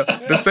 Well,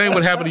 the same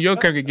would happen to your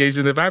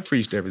congregation if I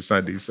preached every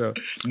Sunday. So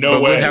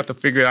no way. We'd have to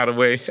figure out a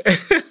way.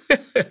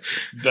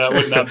 That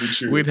would not be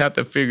true. We'd have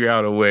to figure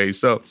out a way.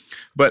 So,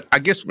 but I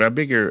guess my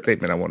bigger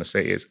statement I want to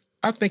say is,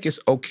 I think it's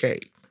okay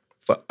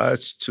for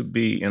us to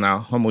be in our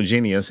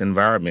homogeneous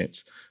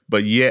environments,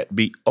 but yet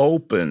be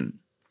open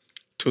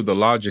to the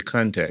larger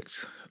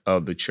context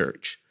of the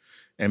church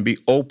and be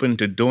open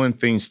to doing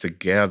things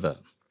together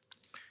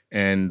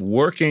and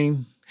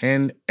working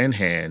hand in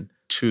hand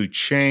to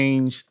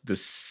change the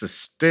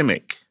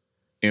systemic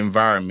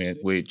environment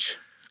which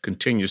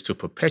continues to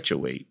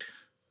perpetuate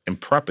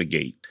and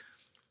propagate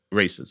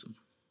racism.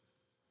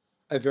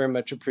 I very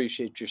much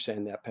appreciate you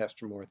saying that,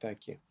 Pastor Moore.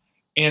 Thank you.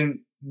 And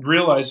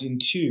realizing,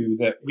 too,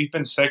 that we've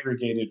been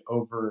segregated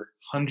over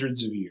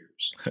hundreds of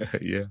years.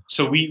 Yeah.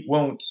 So we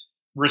won't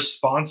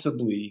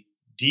responsibly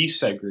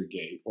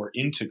desegregate or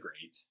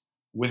integrate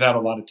without a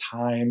lot of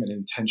time and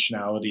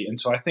intentionality. And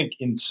so I think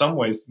in some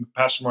ways,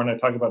 Pastor Moore and I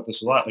talk about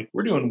this a lot,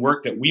 we're doing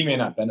work that we may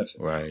not benefit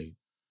from. Right.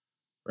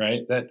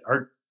 Right? That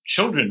our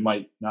children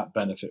might not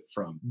benefit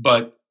from.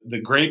 But the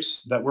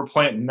grapes that we're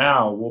planting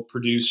now will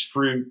produce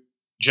fruit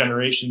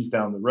generations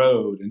down the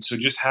road. And so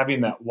just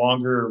having that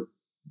longer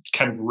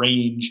kind of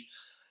range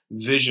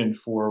vision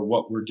for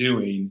what we're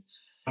doing,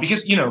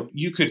 because,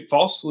 you could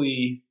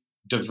falsely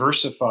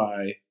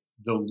diversify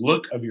the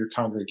look of your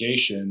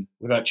congregation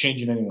without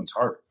changing anyone's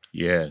heart.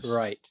 Yes.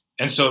 Right.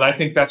 And so I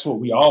think that's what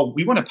we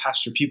want to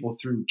pastor people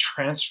through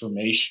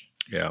transformation.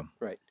 Yeah.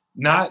 Right.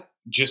 Not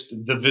just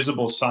the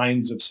visible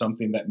signs of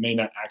something that may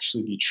not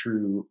actually be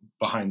true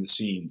behind the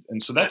scenes.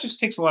 And so that just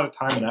takes a lot of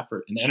time and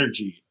effort and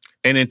energy.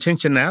 And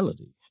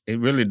intentionality. It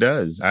really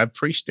does. I've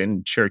preached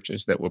in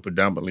churches that were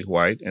predominantly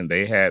white, and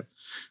they had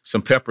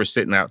some pepper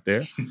sitting out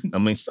there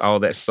amongst all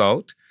that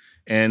salt.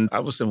 And I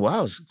was saying, wow,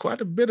 there's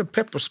quite a bit of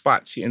pepper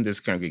spots in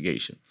this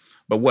congregation.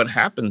 But what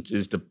happens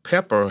is the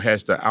pepper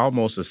has to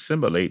almost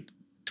assimilate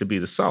to be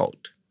the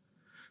salt,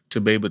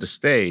 to be able to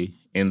stay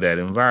in that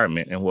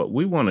environment. And what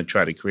we want to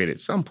try to create at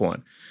some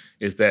point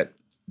is that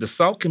the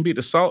salt can be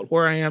the salt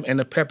where I am, and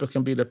the pepper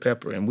can be the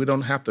pepper. And we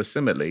don't have to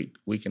assimilate.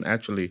 We can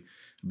actually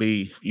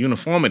be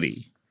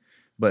uniformity,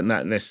 but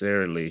not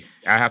necessarily,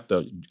 I have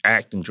to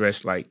act and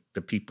dress like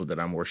the people that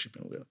I'm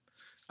worshiping with.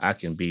 I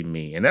can be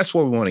me. And that's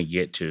where we want to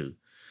get to.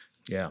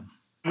 Yeah.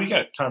 We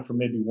got time for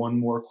maybe one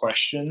more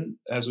question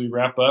as we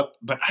wrap up,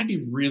 but I'd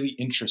be really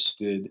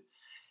interested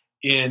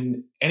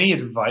in any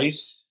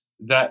advice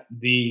that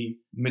the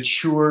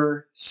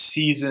mature,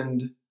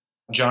 seasoned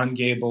John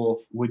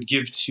Gable would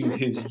give to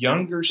his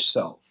younger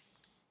self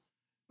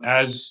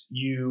as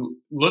you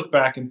look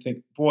back and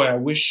think, boy, I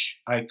wish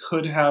I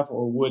could have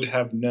or would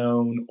have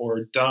known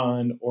or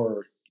done,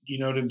 or, you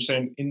know what I'm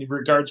saying, in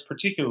regards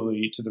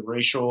particularly to the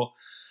racial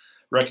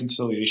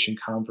reconciliation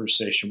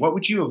conversation. What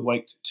would you have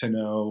liked to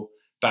know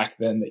back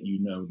then that you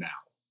know now?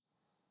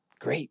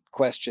 Great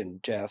question,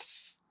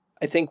 Jeff.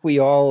 I think we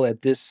all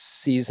at this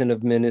season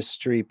of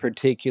ministry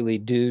particularly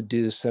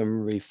do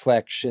some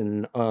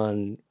reflection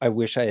on, I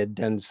wish I had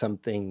done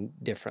something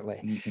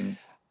differently. Mm-hmm.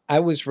 I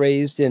was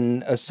raised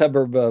in a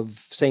suburb of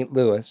St.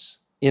 Louis,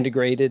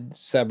 integrated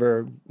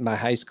suburb. My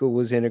high school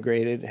was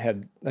integrated,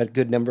 had a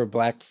good number of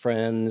Black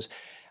friends.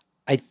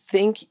 I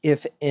think,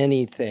 if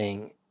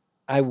anything,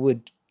 I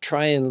would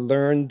try and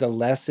learn the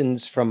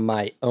lessons from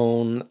my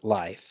own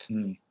life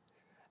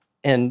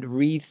and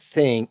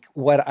rethink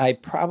what I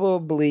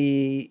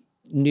probably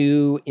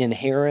knew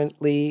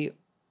inherently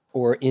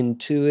or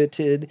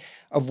intuited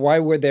of why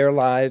were their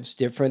lives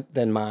different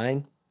than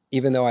mine,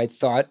 even though I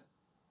thought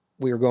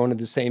we were going to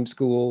the same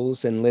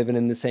schools and living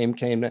in the same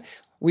community.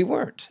 We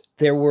weren't.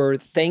 There were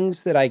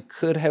things that I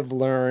could have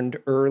learned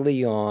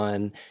early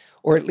on,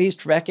 or at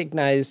least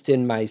recognized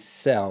in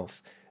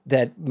myself,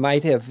 that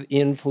might have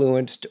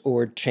influenced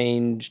or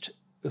changed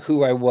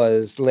who I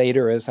was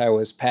later as I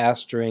was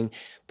pastoring,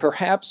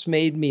 perhaps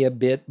made me a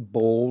bit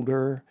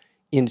bolder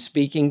in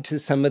speaking to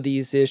some of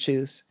these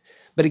issues.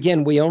 But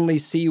again, we only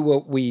see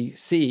what we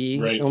see,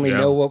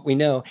 know what we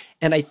know.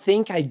 And I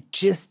think I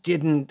just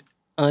didn't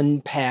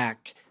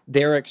unpack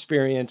their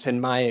experience and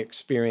my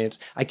experience.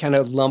 I kind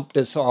of lumped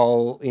us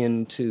all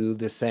into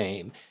the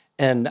same.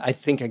 And I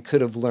think I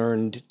could have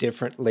learned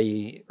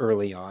differently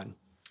early on.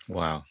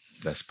 Wow,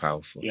 that's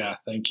powerful. Yeah,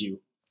 thank you.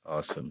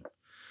 Awesome.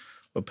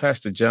 Well,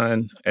 Pastor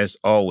John, as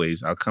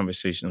always, our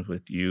conversations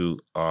with you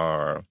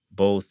are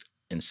both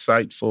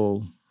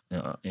insightful,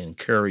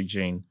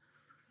 encouraging,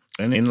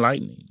 and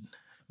enlightening,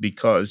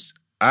 because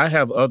I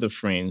have other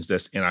friends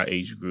that's in our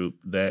age group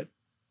that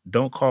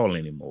don't call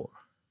anymore.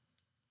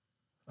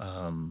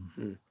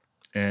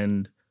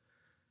 And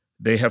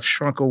they have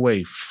shrunk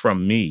away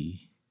from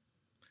me.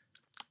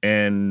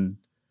 And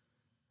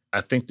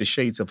I think the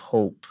Shades of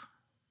Hope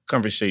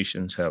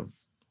conversations have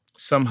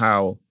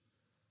somehow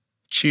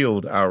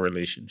chilled our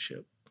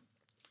relationship.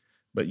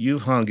 But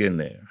you've hung in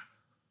there.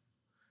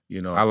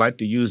 You know, I like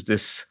to use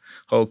this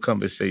whole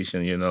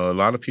conversation. You know, a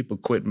lot of people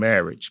quit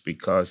marriage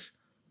because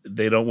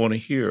they don't want to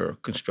hear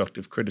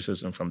constructive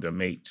criticism from their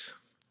mates.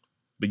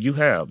 But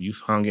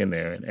you've hung in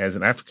there. And as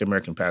an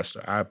African-American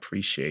pastor, I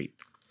appreciate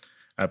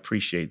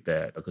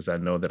that, because I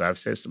know that I've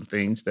said some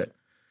things that,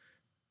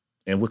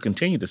 and will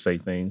continue to say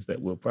things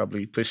that will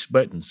probably push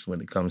buttons when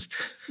it comes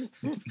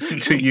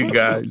to you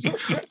guys.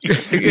 You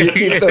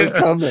keep those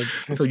coming.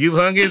 So you've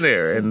hung in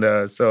there.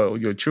 And so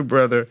you're a true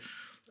brother.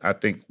 I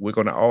think we're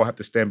going to all have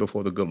to stand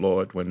before the good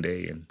Lord one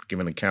day and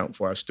give an account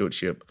for our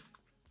stewardship.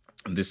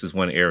 And this is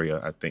one area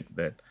I think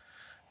that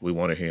we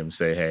want to hear him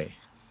say, hey,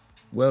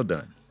 well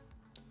done,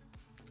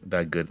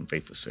 thy good and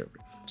faithful servant.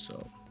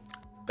 So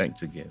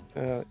thanks again.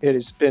 It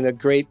has been a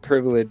great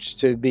privilege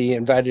to be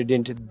invited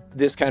into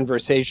this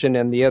conversation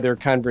and the other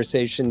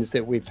conversations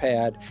that we've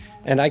had.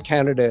 And I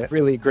count it a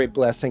really great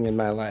blessing in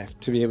my life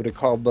to be able to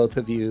call both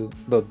of you,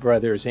 both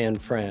brothers and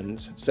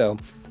friends. So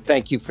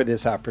thank you for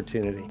this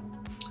opportunity.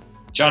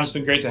 John, it's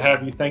been great to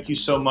have you. Thank you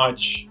so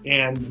much.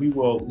 And we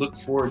will look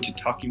forward to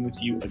talking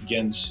with you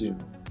again soon.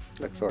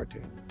 Look forward to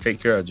it. Take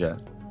care, John.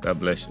 God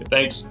bless you.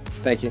 Thanks.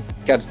 Thank you.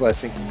 God's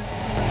blessings.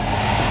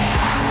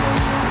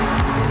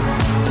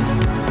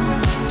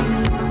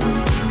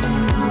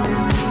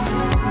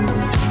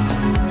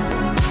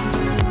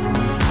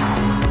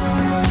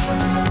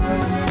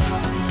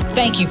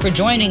 Thank you for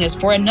joining us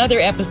for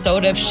another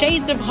episode of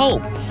Shades of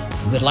Hope.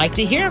 We would like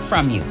to hear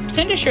from you.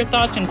 Send us your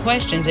thoughts and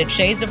questions at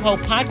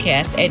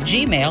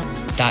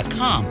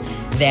shadesofhopepodcast@gmail.com.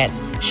 That's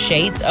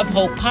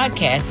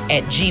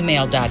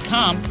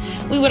shadesofhopepodcast@gmail.com.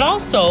 We would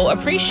also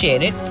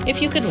appreciate it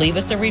if you could leave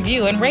us a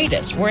review and rate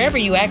us wherever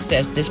you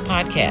access this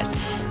podcast.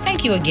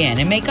 Thank you again,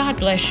 and may God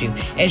bless you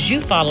as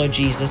you follow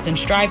Jesus and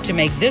strive to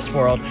make this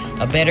world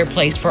a better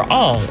place for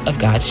all of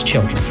God's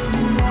children.